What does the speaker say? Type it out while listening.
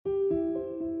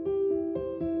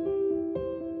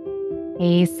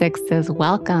Hey Sixes,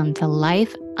 welcome to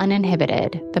Life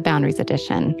Uninhibited, the Boundaries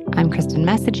Edition. I'm Kristen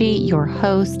Messagey, your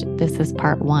host. This is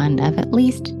part one of at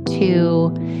least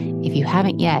two. If you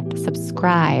haven't yet,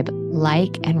 subscribe,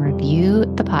 like, and review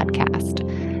the podcast.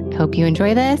 I hope you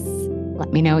enjoy this.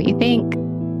 Let me know what you think.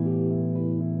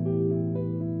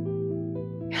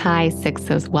 Hi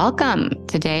Sixes, welcome.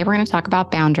 Today we're going to talk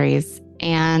about boundaries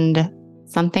and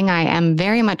something I am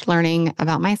very much learning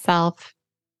about myself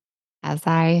as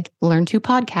I learn to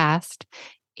podcast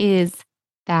is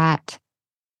that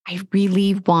I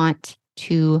really want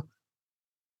to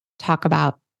talk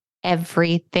about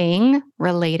everything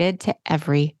related to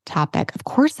every topic. Of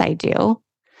course I do.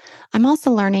 I'm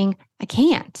also learning I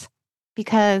can't,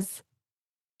 because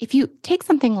if you take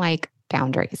something like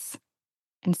boundaries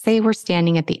and say we're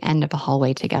standing at the end of a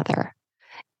hallway together,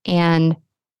 and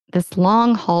this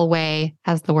long hallway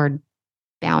has the word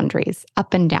boundaries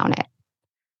up and down it.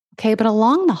 Okay, but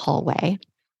along the hallway,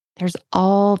 there's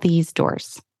all these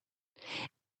doors.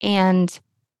 And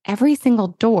every single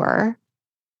door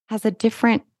has a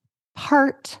different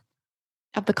part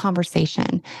of the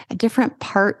conversation, a different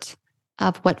part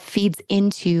of what feeds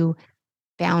into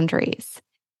boundaries.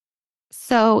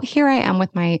 So here I am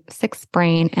with my sixth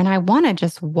brain, and I want to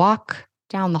just walk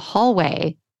down the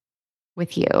hallway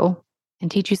with you and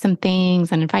teach you some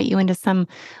things and invite you into some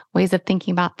ways of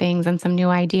thinking about things and some new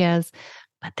ideas.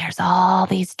 But there's all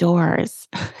these doors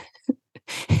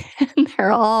and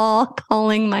they're all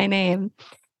calling my name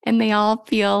and they all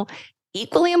feel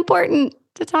equally important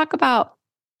to talk about.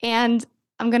 And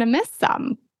I'm going to miss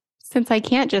some since I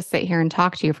can't just sit here and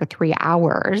talk to you for 3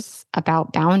 hours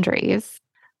about boundaries.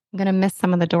 I'm going to miss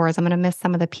some of the doors. I'm going to miss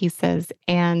some of the pieces.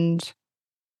 And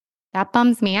that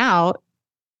bums me out,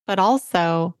 but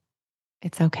also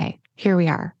it's okay. Here we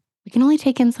are. We can only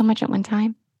take in so much at one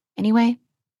time. Anyway,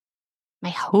 my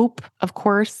hope, of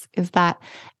course, is that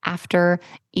after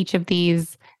each of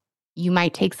these, you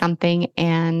might take something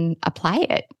and apply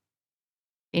it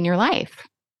in your life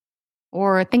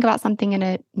or think about something in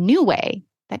a new way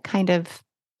that kind of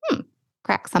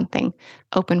cracks something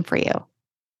open for you.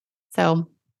 So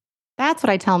that's what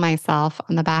I tell myself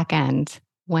on the back end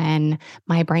when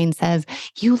my brain says,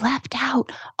 you left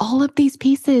out all of these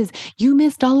pieces. You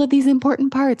missed all of these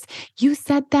important parts. You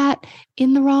said that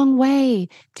in the wrong way.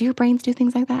 Do your brains do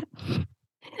things like that? Do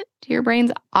your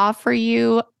brains offer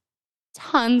you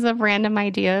tons of random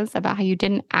ideas about how you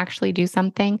didn't actually do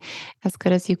something as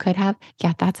good as you could have?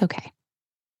 Yeah, that's okay.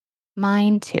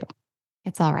 Mine too.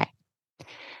 It's all right.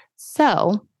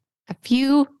 So, a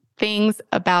few things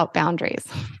about boundaries.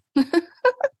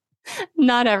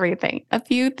 Not everything, a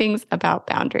few things about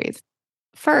boundaries.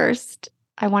 First,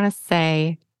 I want to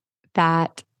say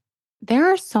that there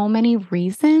are so many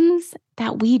reasons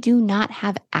that we do not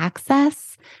have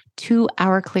access to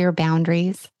our clear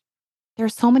boundaries. There are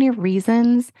so many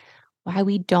reasons why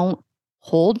we don't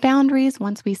hold boundaries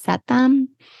once we set them.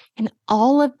 And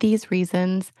all of these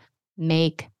reasons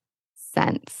make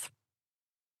sense.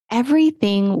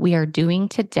 Everything we are doing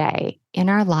today in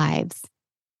our lives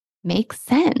makes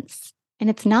sense. And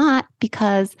it's not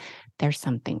because there's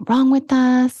something wrong with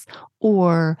us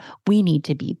or we need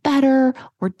to be better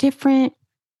or different.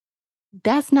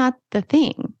 That's not the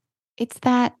thing. It's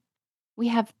that we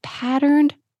have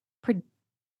patterned,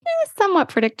 somewhat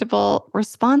predictable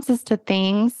responses to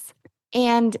things.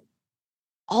 And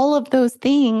all of those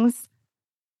things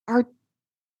are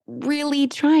really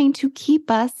trying to keep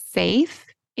us safe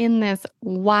in this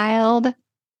wild,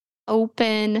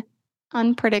 open,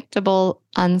 unpredictable,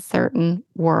 uncertain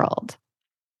world.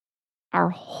 Our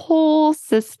whole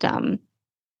system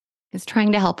is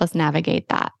trying to help us navigate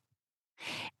that.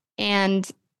 And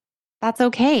that's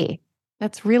okay.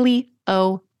 That's really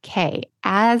okay.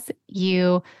 As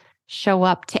you show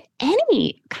up to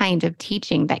any kind of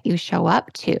teaching that you show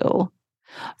up to,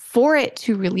 for it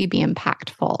to really be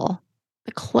impactful,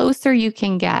 the closer you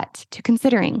can get to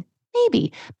considering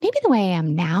maybe the way I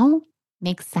am now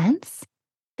makes sense,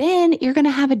 then you're going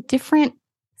to have a different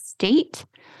state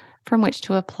from which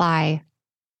to apply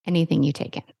anything you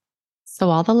take in.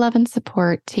 So all the love and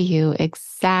support to you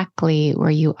exactly where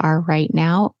you are right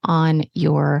now on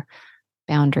your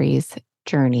boundaries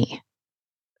journey.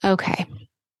 Okay.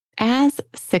 As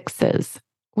sixes,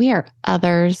 we are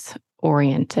others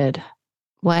oriented.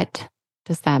 What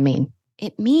does that mean?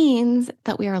 It means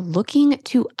that we are looking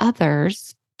to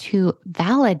others to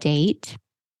validate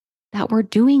that we're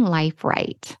doing life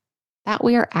right, that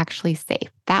we are actually safe,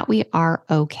 that we are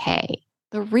okay.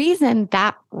 The reason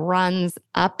that runs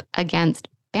up against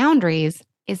boundaries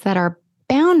is that our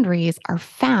boundaries are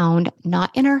found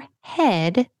not in our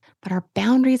head, but our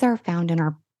boundaries are found in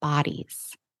our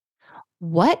bodies.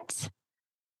 What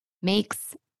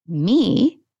makes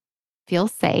me feel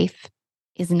safe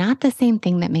is not the same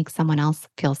thing that makes someone else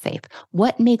feel safe.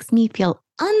 What makes me feel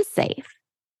unsafe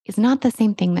is not the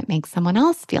same thing that makes someone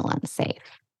else feel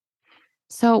unsafe.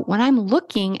 So when I'm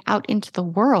looking out into the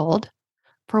world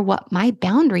for what my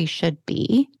boundary should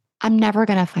be, I'm never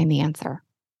going to find the answer.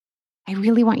 I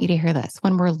really want you to hear this.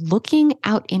 When we're looking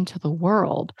out into the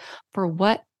world for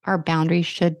what our boundaries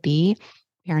should be,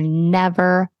 we are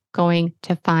never going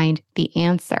to find the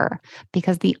answer,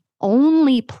 because the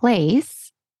only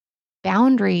place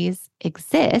boundaries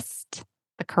exist,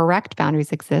 the correct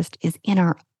boundaries exist, is in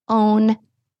our own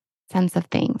sense of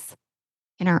things,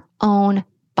 in our own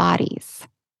bodies.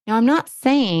 Now, I'm not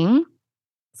saying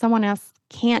someone else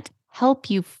can't help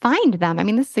you find them. I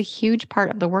mean, this is a huge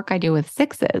part of the work I do with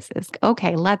sixes is,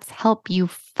 okay, let's help you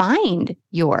find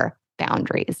your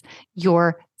boundaries,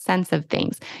 your sense of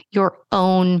things, your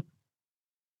own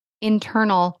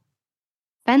internal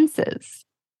fences.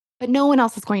 But no one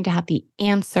else is going to have the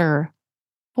answer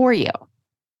for you,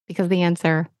 because the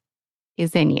answer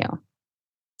is in you.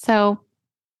 So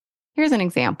here's an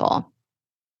example.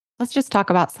 Let's just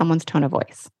talk about someone's tone of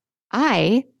voice.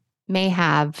 I may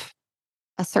have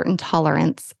a certain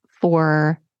tolerance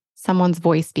for someone's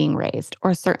voice being raised,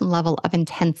 or a certain level of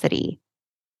intensity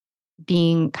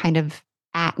being kind of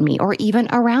at me or even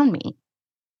around me.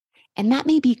 And that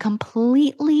may be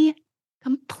completely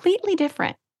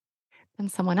different than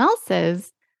someone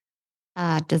else's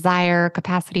desire,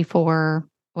 capacity for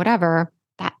whatever,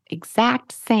 that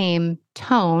exact same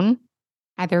tone,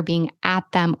 either being at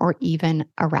them or even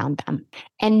around them.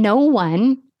 And no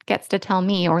one gets to tell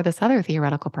me or this other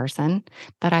theoretical person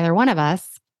that either one of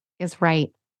us is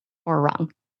right or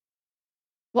wrong.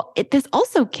 Well, this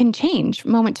also can change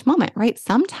moment to moment, right?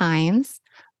 Sometimes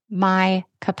my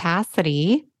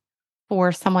capacity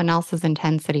for someone else's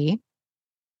intensity,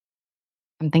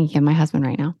 I'm thinking of my husband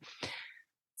right now.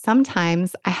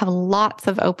 Sometimes I have lots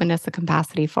of openness and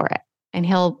capacity for it, and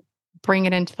he'll bring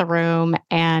it into the room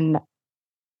and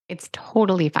it's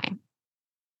totally fine.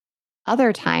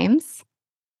 Other times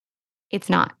it's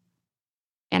not.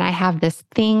 And I have this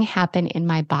thing happen in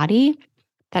my body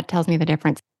that tells me the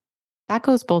difference. That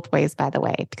goes both ways, by the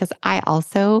way, because I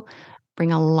also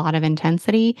bring a lot of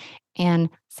intensity, and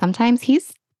sometimes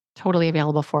he's totally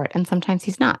available for it and sometimes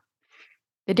he's not.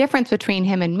 The difference between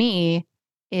him and me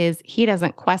is he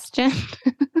doesn't question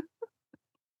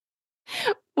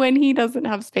when he doesn't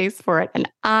have space for it. And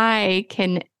I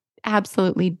can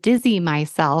absolutely dizzy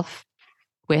myself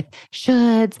with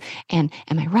shoulds and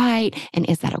am I right? And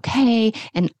is that okay?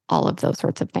 And all of those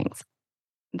sorts of things.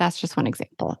 That's just one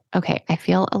example. Okay, I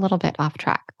feel a little bit off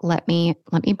track. Let me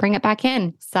bring it back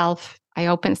in. I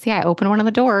opened one of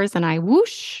the doors and I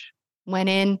whoosh went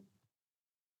in.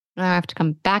 Now I have to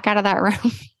come back out of that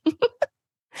room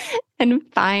and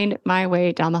find my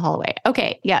way down the hallway.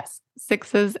 Okay, yes,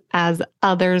 sixes as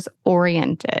others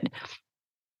oriented.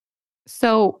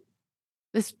 So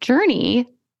this journey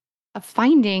of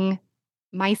finding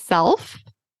myself,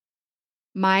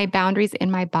 my boundaries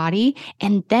in my body,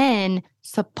 and then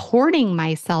supporting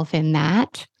myself in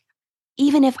that,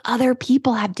 even if other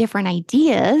people have different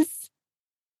ideas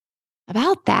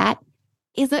about that,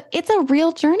 it's a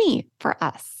real journey for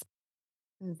us.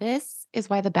 This is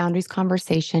why the boundaries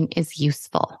conversation is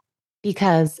useful,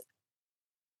 because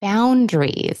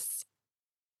boundaries,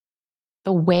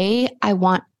 the way I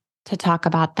want to talk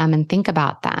about them and think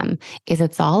about them, is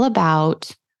it's all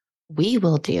about we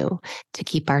will do to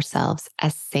keep ourselves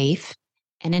as safe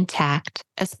and intact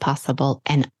as possible,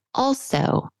 and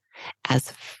also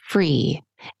as free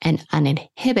and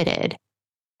uninhibited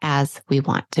as we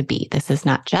want to be. This is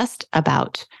not just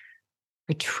about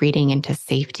retreating into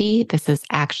safety. This is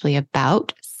actually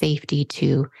about safety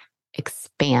to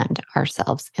expand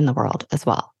ourselves in the world as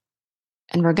well.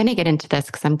 And we're going to get into this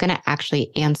because I'm going to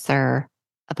actually answer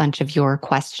a bunch of your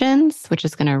questions, which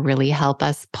is going to really help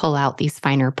us pull out these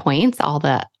finer points, all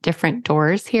the different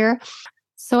doors here.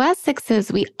 So as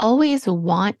sixes, we always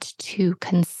want to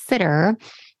consider,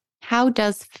 how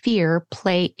does fear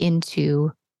play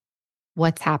into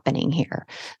what's happening here?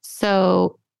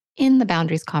 So in the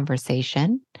boundaries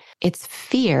conversation, it's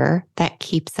fear that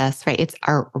keeps us, right? It's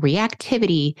our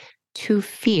reactivity to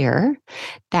fear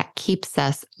that keeps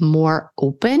us more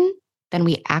open than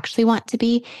we actually want to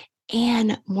be,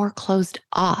 and more closed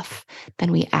off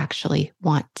than we actually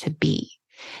want to be.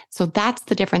 So that's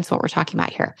the difference, what we're talking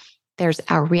about here. There's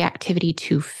our reactivity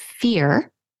to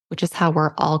fear, which is how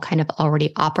we're all kind of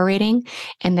already operating.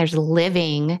 And there's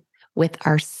living with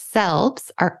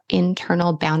ourselves, our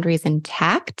internal boundaries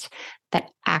intact, that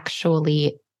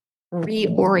actually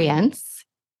reorients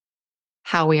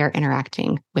how we are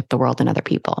interacting with the world and other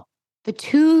people. The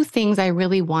two things I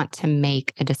really want to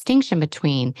make a distinction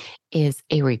between is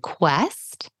a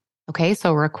request. Okay,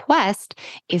 so a request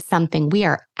is something we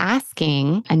are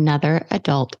asking another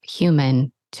adult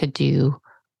human to do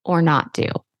or not do.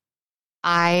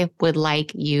 I would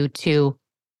like you to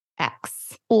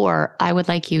X, or I would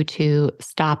like you to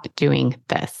stop doing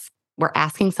this. We're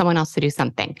asking someone else to do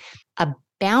something. A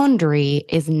boundary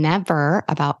is never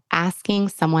about asking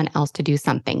someone else to do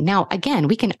something. Now, again,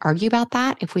 we can argue about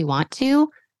that if we want to.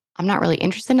 I'm not really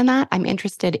interested in that. I'm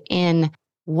interested in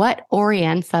what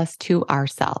orients us to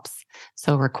ourselves.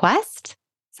 So, request,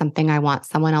 something I want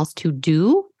someone else to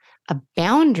do. A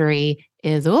boundary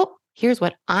is, oh, here's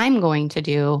what I'm going to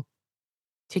do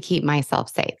to keep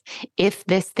myself safe. If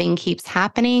this thing keeps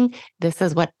happening, this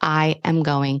is what I am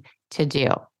going to do.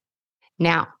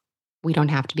 Now, we don't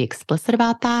have to be explicit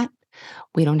about that.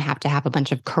 We don't have to have a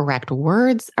bunch of correct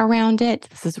words around it.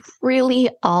 This is really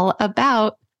all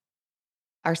about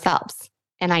ourselves.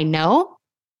 And I know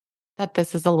that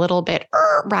this is a little bit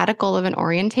radical of an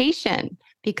orientation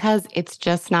because it's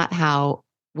just not how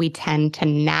we tend to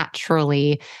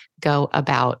naturally go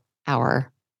about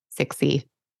our 6C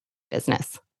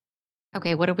business.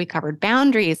 Okay, what have we covered?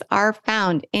 Boundaries are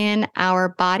found in our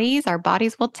bodies. Our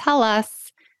bodies will tell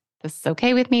us this is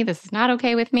okay with me. This is not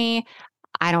okay with me.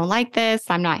 I don't like this.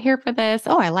 I'm not here for this.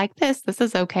 Oh, I like this. This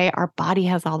is okay. Our body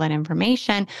has all that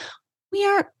information. We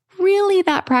aren't really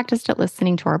that practiced at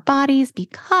listening to our bodies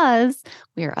because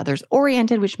we are others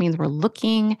oriented, which means we're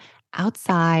looking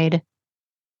outside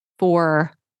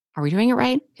for, are we doing it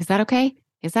right? Is that okay?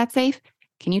 Is that safe?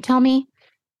 Can you tell me?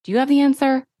 Do you have the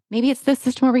answer? Maybe it's this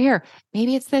system over here.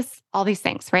 Maybe it's this, all these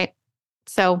things, right?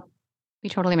 So we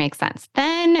totally make sense.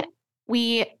 Then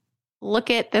we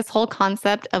look at this whole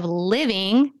concept of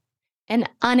living an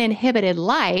uninhibited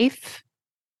life.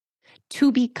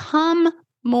 To become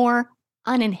more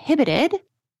uninhibited,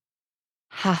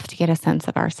 have to get a sense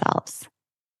of ourselves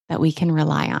that we can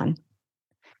rely on.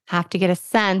 Have to get a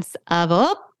sense of,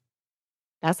 oh,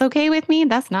 that's okay with me.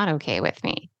 That's not okay with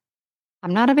me.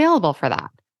 I'm not available for that.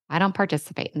 I don't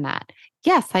participate in that.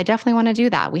 Yes, I definitely want to do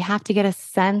that. We have to get a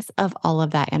sense of all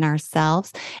of that in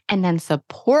ourselves and then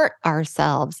support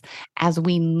ourselves as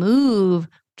we move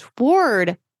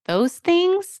toward those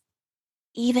things,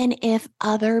 even if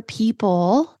other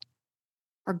people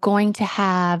are going to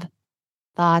have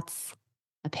thoughts,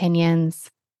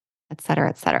 opinions, et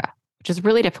cetera, which is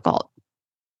really difficult.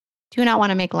 Do not want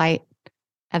to make light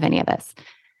of any of this.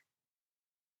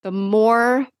 The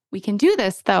more we can do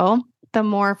this, though, the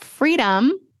more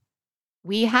freedom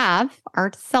we have,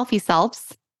 our selfie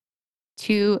selves,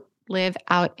 to live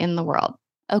out in the world.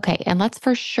 Okay, and let's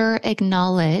for sure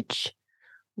acknowledge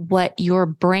what your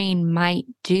brain might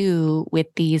do with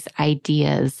these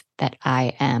ideas that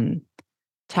I am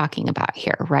talking about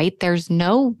here, right? There's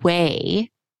no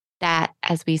way that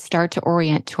as we start to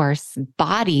orient to our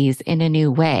bodies in a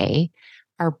new way,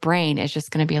 our brain is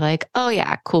just going to be like, oh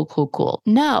yeah, cool.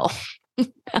 No,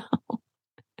 no.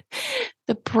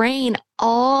 The brain,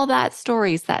 all that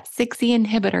stories, that 6E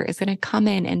inhibitor is going to come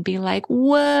in and be like,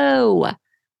 whoa,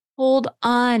 hold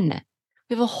on.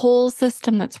 We have a whole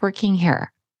system that's working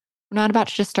here. We're not about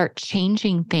to just start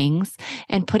changing things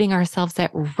and putting ourselves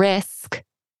at risk,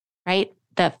 right?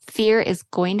 The fear is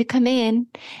going to come in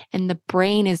and the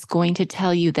brain is going to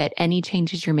tell you that any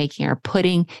changes you're making are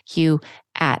putting you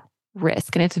at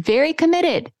risk. And it's very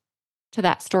committed to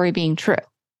that story being true.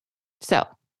 So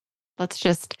let's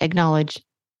just acknowledge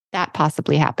that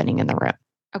possibly happening in the room.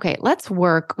 Okay, let's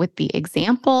work with the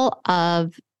example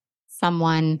of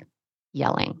someone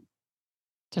yelling,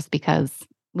 just because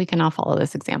we can all follow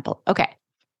this example. Okay,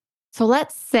 so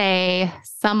let's say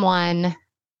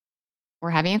we're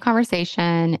having a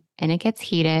conversation and it gets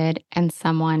heated and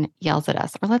someone yells at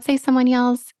us, or let's say someone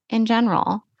yells in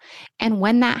general. And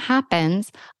when that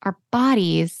happens, our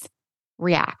bodies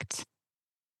react.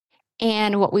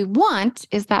 And what we want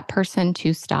is that person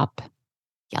to stop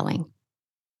yelling,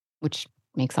 which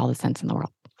makes all the sense in the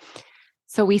world.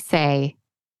 So we say,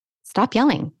 stop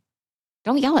yelling.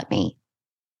 Don't yell at me,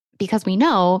 because we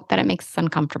know that it makes us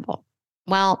uncomfortable.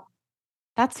 Well,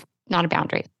 that's not a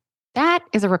boundary. That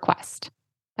is a request.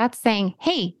 That's saying,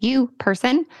 hey, you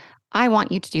person, I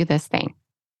want you to do this thing.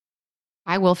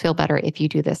 I will feel better if you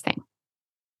do this thing.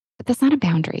 But that's not a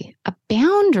boundary. A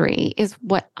boundary is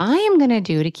what I am going to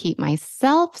do to keep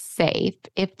myself safe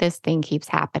if this thing keeps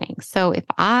happening. So if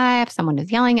someone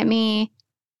is yelling at me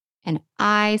and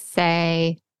I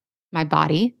say, my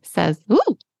body says,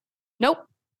 ooh, nope.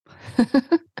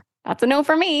 That's a no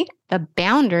for me. The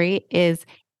boundary is,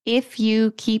 if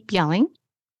you keep yelling,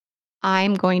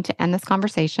 I'm going to end this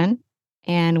conversation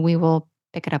and we will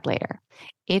pick it up later.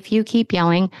 If you keep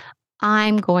yelling,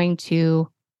 I'm going to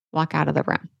walk out of the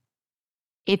room.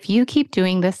 If you keep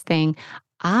doing this thing,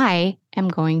 I am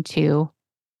going to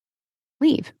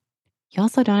leave. You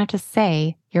also don't have to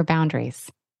say your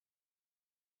boundaries.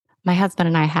 My husband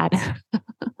and I had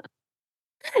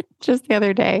just the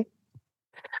other day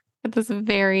this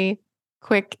very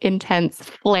quick, intense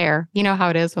flare. You know how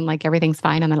it is when like everything's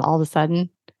fine and then all of a sudden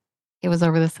it was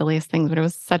over the silliest things, but it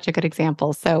was such a good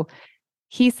example. So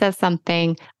he says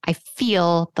something, I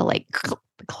feel the like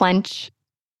clench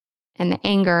and the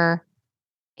anger.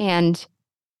 And,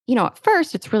 at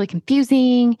first it's really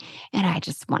confusing and I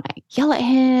just want to yell at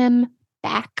him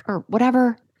back or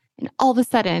whatever. And all of a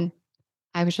sudden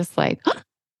I was just like, and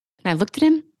I looked at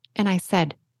him and I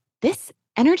said, this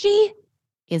energy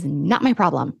is not my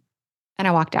problem. And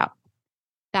I walked out.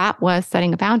 That was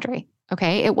setting a boundary.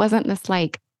 Okay. It wasn't this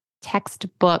like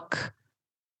textbook,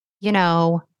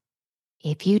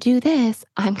 if you do this,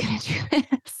 I'm going to do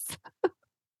this.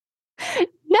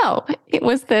 No, it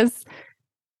was this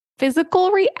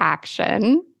physical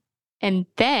reaction. And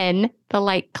then the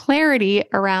like clarity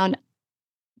around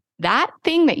that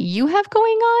thing that you have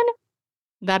going on.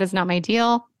 That is not my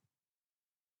deal.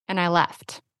 And I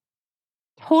left.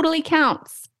 Totally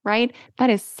counts, right? That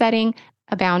is setting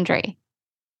a boundary.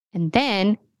 And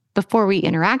then before we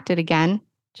interacted again,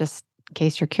 just in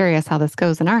case you're curious how this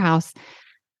goes in our house,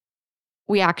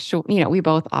 we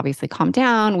both obviously calmed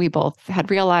down. We both had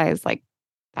realized like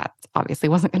that obviously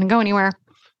wasn't going to go anywhere.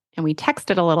 And we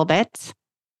texted a little bit.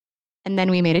 And then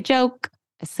we made a joke.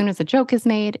 As soon as a joke is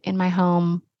made in my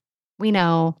home, we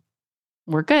know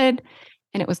we're good.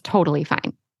 And it was totally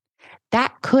fine.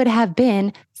 That could have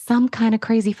been some kind of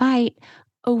crazy fight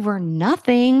over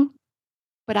nothing.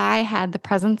 But I had the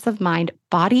presence of mind,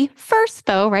 body first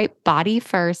though, right? Body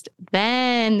first,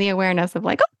 then the awareness of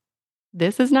like, oh,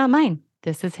 this is not mine.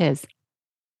 This is his.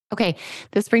 Okay,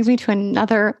 this brings me to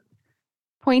another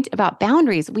point about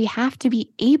boundaries. We have to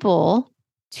be able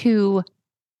to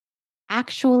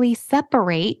actually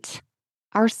separate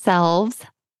ourselves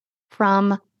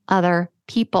from other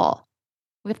people.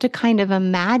 We have to kind of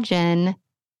imagine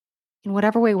in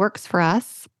whatever way works for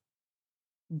us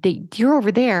that you're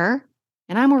over there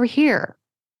and I'm over here.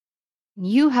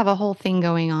 You have a whole thing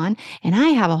going on and I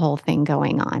have a whole thing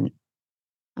going on.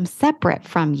 I'm separate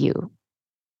from you.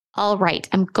 All right,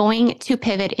 I'm going to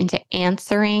pivot into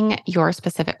answering your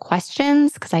specific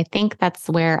questions because I think that's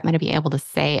where I'm going to be able to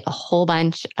say a whole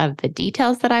bunch of the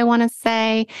details that I want to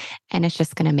say, and it's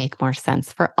just going to make more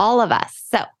sense for all of us.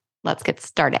 So let's get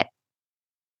started.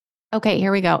 Okay,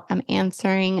 here we go. I'm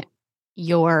answering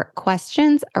your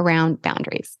questions around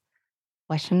boundaries.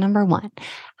 Question number 1,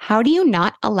 how do you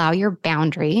not allow your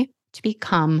boundary to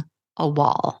become a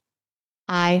wall?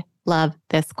 I love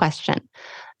this question.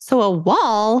 So a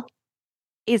wall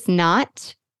is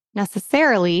not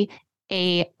necessarily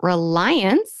a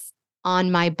reliance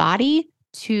on my body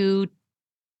to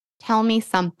tell me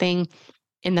something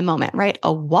in the moment, right?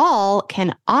 A wall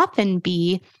can often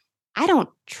be, I don't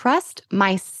trust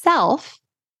myself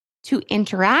to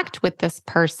interact with this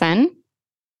person.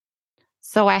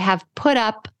 So I have put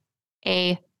up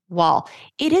a wall.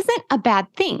 It isn't a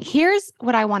bad thing. Here's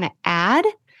what I want to add,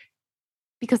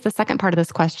 because the second part of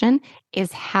this question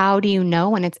is how do you know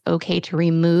when it's okay to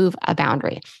remove a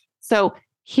boundary? So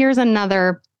here's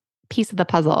another piece of the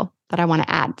puzzle that I want to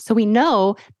add. So we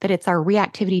know that it's our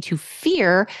reactivity to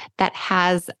fear that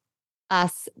has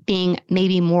us being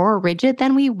maybe more rigid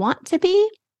than we want to be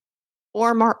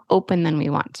or more open than we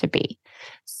want to be.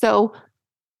 So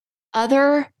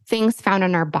other things found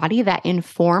in our body that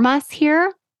inform us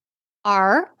here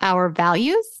are our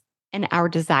values and our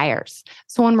desires.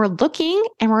 So when we're looking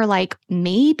and we're like,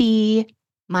 maybe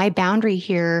my boundary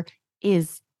here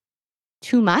is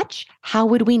too much, how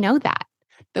would we know that?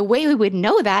 The way we would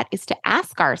know that is to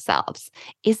ask ourselves,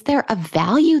 is there a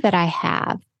value that I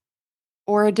have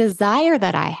or a desire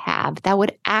that I have that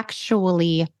would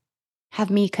actually have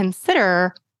me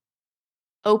consider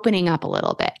opening up a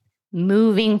little bit,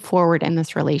 moving forward in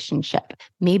this relationship?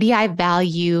 Maybe I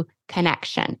value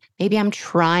connection. Maybe I'm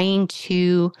trying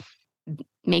to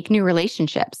make new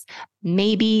relationships.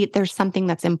 Maybe there's something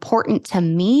that's important to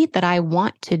me that I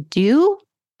want to do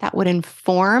that would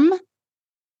inform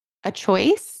a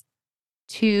choice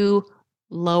to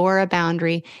lower a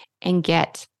boundary and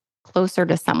get closer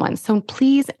to someone. So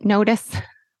please notice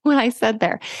what I said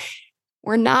there.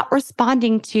 We're not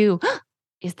responding to,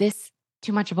 is this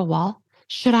too much of a wall?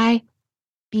 Should I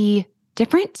be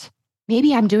different?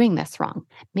 Maybe I'm doing this wrong.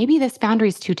 Maybe this boundary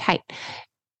is too tight.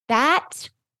 That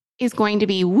is going to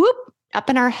be whoop, up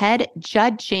in our head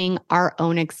judging our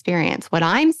own experience. What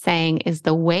I'm saying is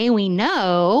the way we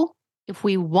know if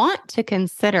we want to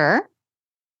consider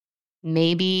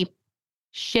maybe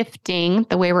shifting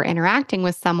the way we're interacting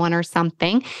with someone or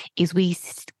something is we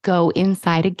go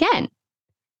inside again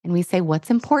and we say, what's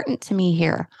important to me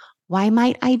here? Why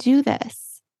might I do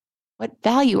this? What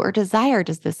value or desire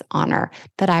does this honor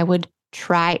that I would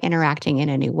try interacting in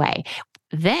a new way?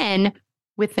 Then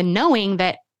with the knowing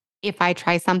that if I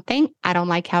try something, I don't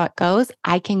like how it goes,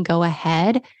 I can go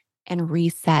ahead and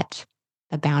reset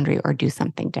the boundary or do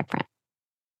something different.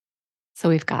 So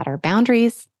we've got our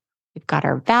boundaries, we've got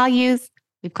our values,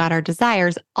 we've got our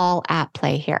desires all at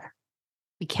play here.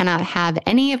 We cannot have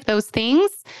any of those things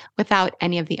without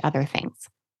any of the other things.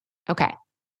 Okay.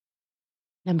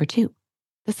 Number 2.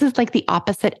 This is like the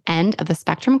opposite end of the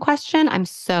spectrum question. I'm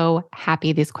so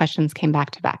happy these questions came back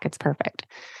to back. It's perfect.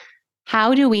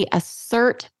 How do we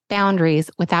assert boundaries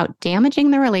without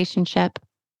damaging the relationship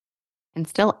and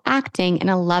still acting in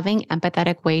a loving,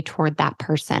 empathetic way toward that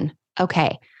person?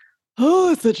 Okay.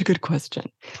 Oh, such a good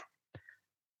question.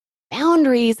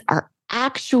 Boundaries are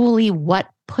actually what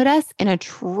put us in a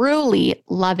truly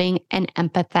loving and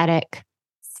empathetic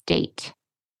state.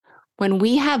 When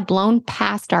we have blown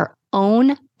past our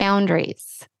own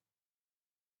boundaries,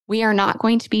 we are not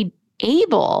going to be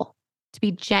able to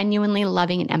be genuinely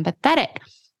loving and empathetic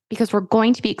because we're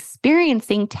going to be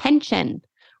experiencing tension,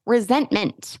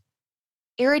 resentment,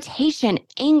 irritation,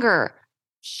 anger,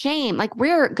 shame. Like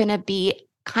we're going to be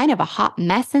kind of a hot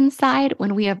mess inside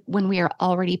when we are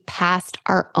already past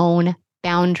our own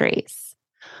boundaries.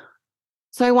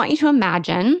 So I want you to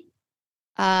imagine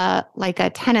like a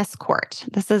tennis court.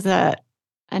 This is a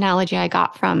analogy I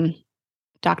got from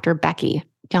Dr. Becky.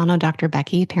 Y'all know Dr.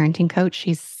 Becky, parenting coach.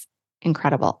 She's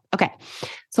incredible. Okay.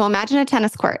 So imagine a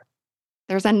tennis court.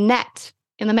 There's a net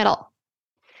in the middle.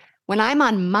 When I'm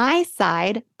on my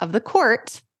side of the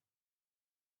court,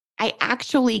 I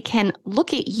actually can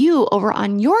look at you over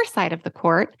on your side of the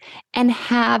court and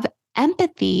have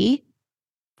empathy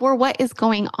for what is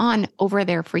going on over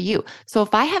there for you. So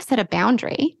if I have set a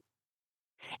boundary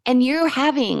and you're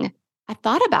having a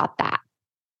thought about that,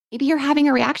 maybe you're having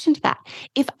a reaction to that.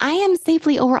 If I am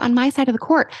safely over on my side of the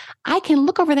court, I can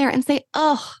look over there and say,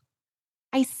 oh,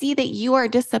 I see that you are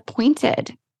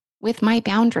disappointed with my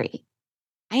boundary.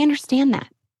 I understand that.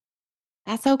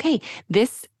 That's okay.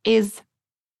 This is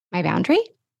my boundary,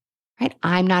 right?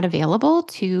 I'm not available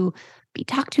to be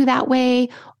talked to that way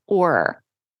or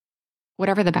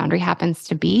whatever the boundary happens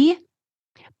to be.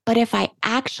 But if I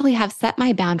actually have set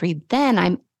my boundary, then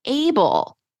I'm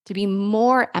able to be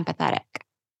more empathetic,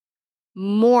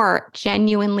 more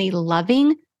genuinely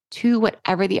loving to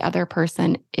whatever the other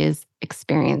person is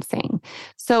experiencing.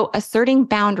 So asserting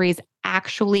boundaries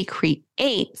actually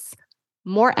creates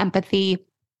more empathy,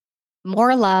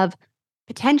 more love,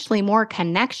 potentially more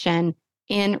connection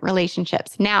in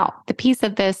relationships. Now, the piece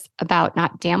of this about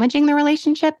not damaging the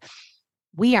relationship,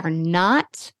 we are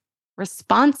not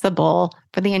responsible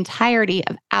for the entirety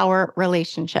of our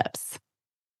relationships.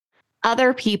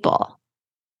 Other people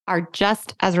are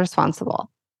just as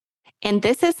responsible. And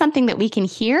this is something that we can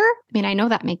hear. I mean, I know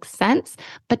that makes sense,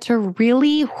 but to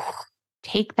really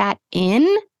take that in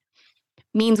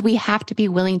means we have to be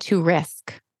willing to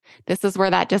risk. This is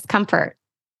where that discomfort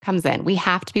comes in. We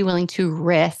have to be willing to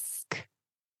risk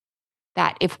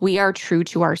that if we are true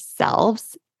to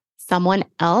ourselves, someone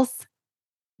else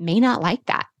may not like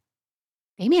that.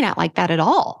 They may not like that at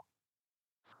all.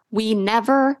 We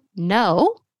never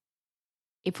know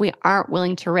if we aren't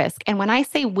willing to risk. And when I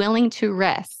say willing to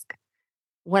risk,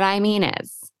 what I mean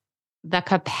is the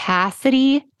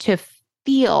capacity to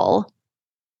feel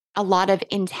a lot of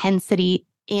intensity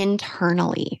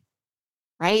internally,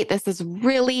 right? This is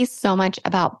really so much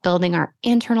about building our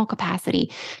internal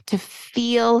capacity to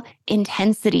feel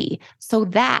intensity so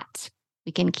that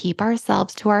we can keep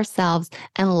ourselves to ourselves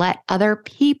and let other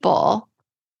people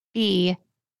be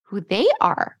who they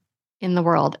are in the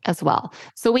world as well.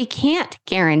 So we can't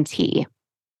guarantee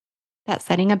that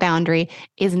setting a boundary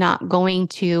is not going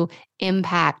to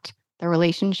impact the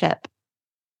relationship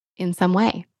in some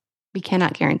way. We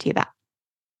cannot guarantee that.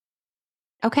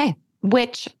 Okay,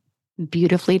 which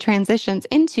beautifully transitions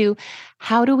into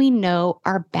how do we know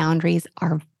our boundaries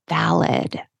are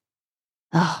valid?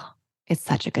 Oh, it's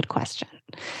such a good question.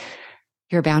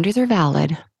 Your boundaries are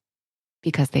valid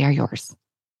because they are yours.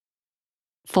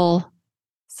 Full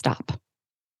stop.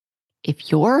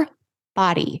 If your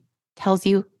body tells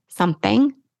you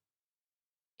something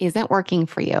isn't working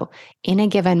for you in a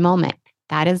given moment,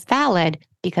 that is valid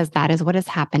because that is what is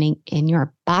happening in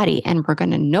your body. And we're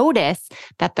going to notice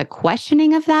that the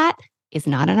questioning of that is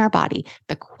not in our body.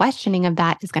 The questioning of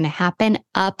that is going to happen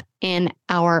up in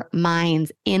our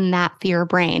minds, in that fear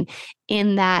brain,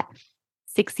 in that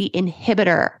 6E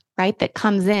inhibitor, right? That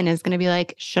comes in is going to be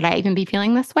like, should I even be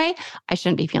feeling this way? I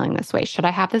shouldn't be feeling this way. Should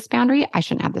I have this boundary? I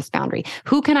shouldn't have this boundary.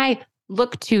 Who can I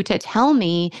look to tell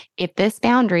me if this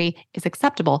boundary is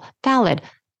acceptable, valid?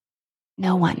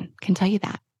 No one can tell you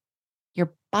that.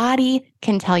 Your body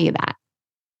can tell you that.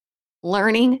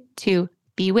 Learning to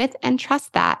be with and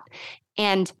trust that.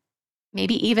 And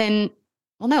maybe even,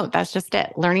 well, no, that's just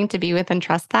it. Learning to be with and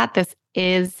trust that. This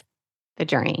is the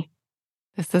journey.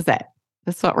 This is it.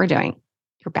 This is what we're doing.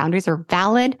 Your boundaries are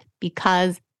valid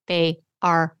because they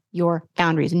are your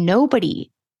boundaries.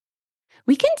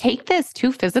 We can take this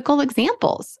to physical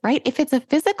examples, right? If it's a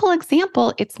physical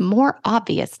example, it's more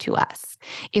obvious to us.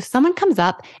 If someone comes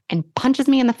up and punches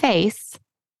me in the face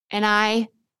and I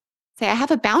say I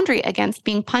have a boundary against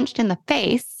being punched in the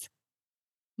face,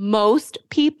 most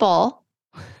people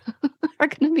are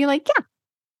going to be like, yeah,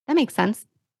 that makes sense.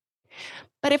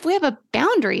 But if we have a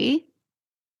boundary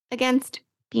against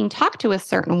being talked to a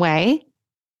certain way,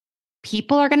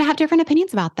 people are going to have different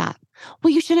opinions about that.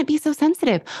 Well, you shouldn't be so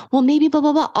sensitive. Well, maybe blah,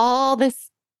 blah, blah. All this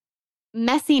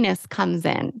messiness comes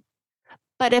in.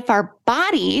 But if our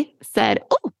body said,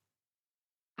 oh,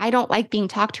 I don't like being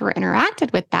talked to or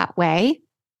interacted with that way,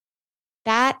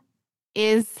 that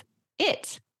is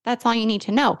it. That's all you need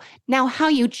to know. Now, how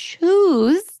you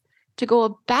choose to go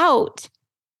about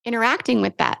interacting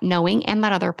with that knowing and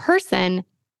that other person,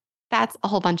 that's a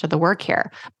whole bunch of the work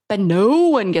here. But no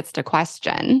one gets to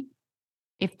question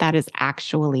if that is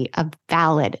actually a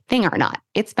valid thing or not.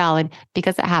 It's valid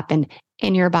because it happened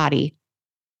in your body,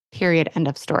 period, end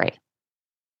of story.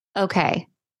 Okay,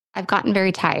 I've gotten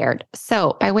very tired.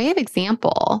 So by way of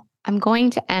example, I'm going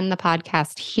to end the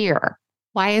podcast here.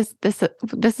 Why is this?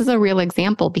 This is a real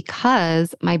example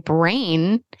because my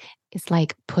brain is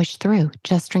like, push through,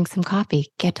 just drink some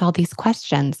coffee, get to all these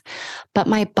questions. But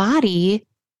my body,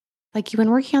 like, you've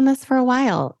been working on this for a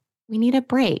while. We need a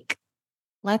break.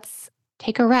 Let's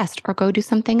take a rest or go do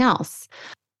something else.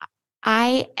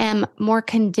 I am more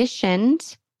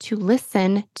conditioned to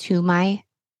listen to my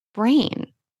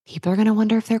brain. People are going to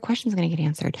wonder if their question's going to get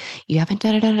answered. You haven't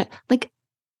done it. Like,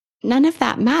 none of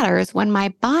that matters when my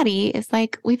body is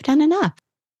like, we've done enough.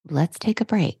 Let's take a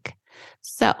break.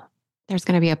 So there's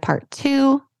going to be a part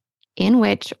 2 in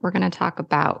which we're going to talk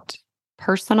about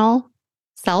personal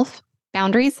self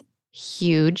boundaries,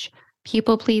 huge,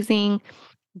 people pleasing,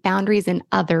 boundaries in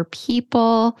other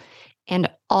people, and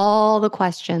all the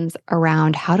questions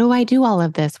around how do I do all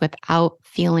of this without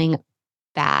feeling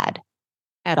bad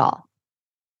at all.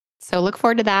 So look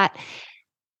forward to that.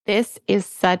 This is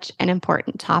such an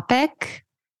important topic.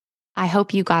 I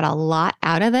hope you got a lot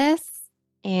out of this,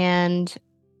 and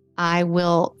I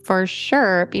will for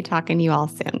sure be talking to you all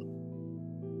soon.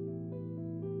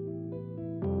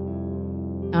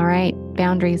 All right,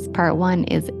 Boundaries Part 1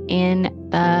 is in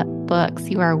the books.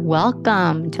 You are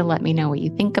welcome to let me know what you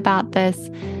think about this.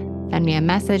 Send me a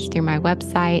message through my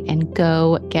website and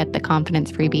go get the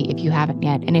confidence freebie if you haven't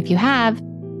yet. And if you have,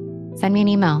 send me an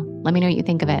email. Let me know what you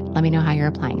think of it. Let me know how you're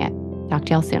applying it. Talk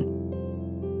to y'all soon.